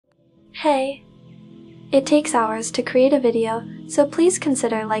Hey! It takes hours to create a video, so please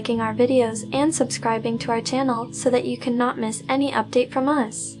consider liking our videos and subscribing to our channel so that you cannot miss any update from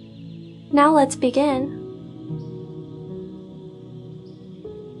us. Now let's begin!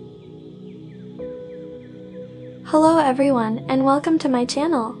 Hello everyone and welcome to my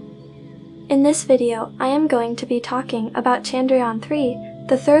channel! In this video, I am going to be talking about Chandrayaan-3,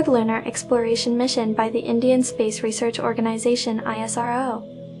 the third lunar exploration mission by the Indian Space Research Organisation ISRO.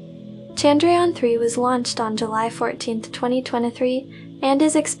 Chandrayaan-3 was launched on July 14, 2023, and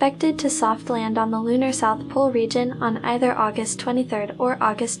is expected to soft land on the lunar South Pole region on either August 23rd or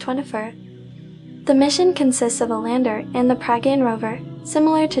August 24th. The mission consists of a lander and the Pragyan rover,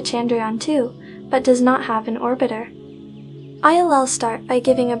 similar to Chandrayaan-2, but does not have an orbiter. I'll start by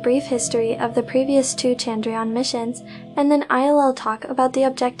giving a brief history of the previous two Chandrayaan missions, and then I'll talk about the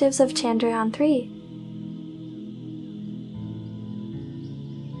objectives of Chandrayaan-3.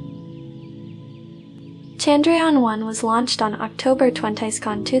 Chandrayaan-1 was launched on October 20,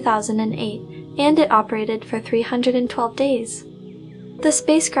 2008, and it operated for 312 days. The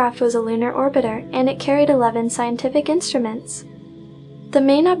spacecraft was a lunar orbiter, and it carried 11 scientific instruments. The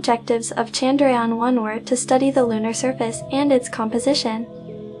main objectives of Chandrayaan-1 were to study the lunar surface and its composition,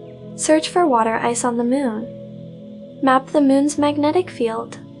 search for water ice on the moon, map the moon's magnetic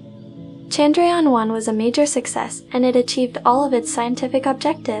field. Chandrayaan-1 was a major success, and it achieved all of its scientific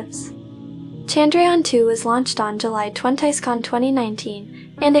objectives. Chandrayaan-2 was launched on July 20,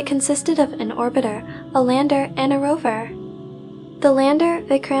 2019, and it consisted of an orbiter, a lander, and a rover. The lander,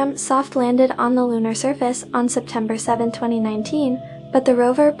 Vikram, soft-landed on the lunar surface on September 7, 2019, but the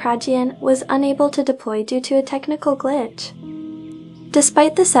rover, Pragyan, was unable to deploy due to a technical glitch.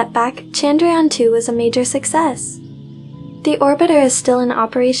 Despite the setback, Chandrayaan-2 was a major success. The orbiter is still in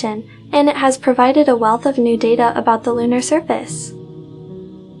operation, and it has provided a wealth of new data about the lunar surface.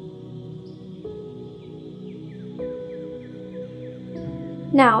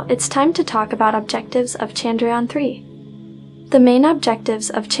 Now, it's time to talk about objectives of Chandrayaan-3. The main objectives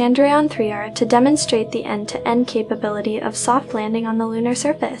of Chandrayaan-3 are to demonstrate the end-to-end capability of soft landing on the lunar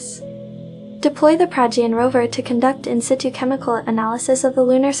surface, deploy the Pragyan rover to conduct in situ chemical analysis of the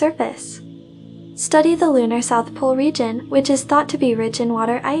lunar surface, study the lunar South Pole region, which is thought to be rich in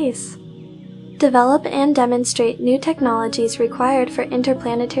water ice, develop and demonstrate new technologies required for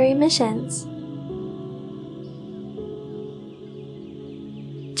interplanetary missions.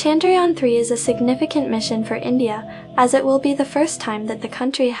 Chandrayaan-3 is a significant mission for India, as it will be the first time that the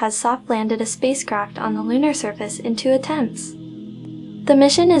country has soft-landed a spacecraft on the lunar surface in 2 attempts. The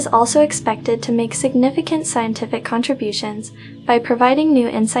mission is also expected to make significant scientific contributions by providing new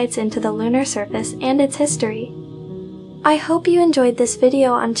insights into the lunar surface and its history. I hope you enjoyed this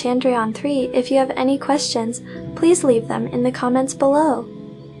video on Chandrayaan-3. If you have any questions, please leave them in the comments below.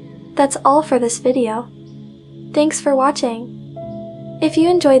 That's all for this video. Thanks for watching. If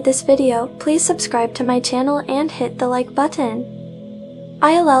you enjoyed this video, please subscribe to my channel and hit the like button.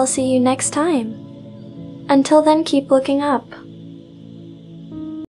 I'll see you next time. Until then, keep looking up.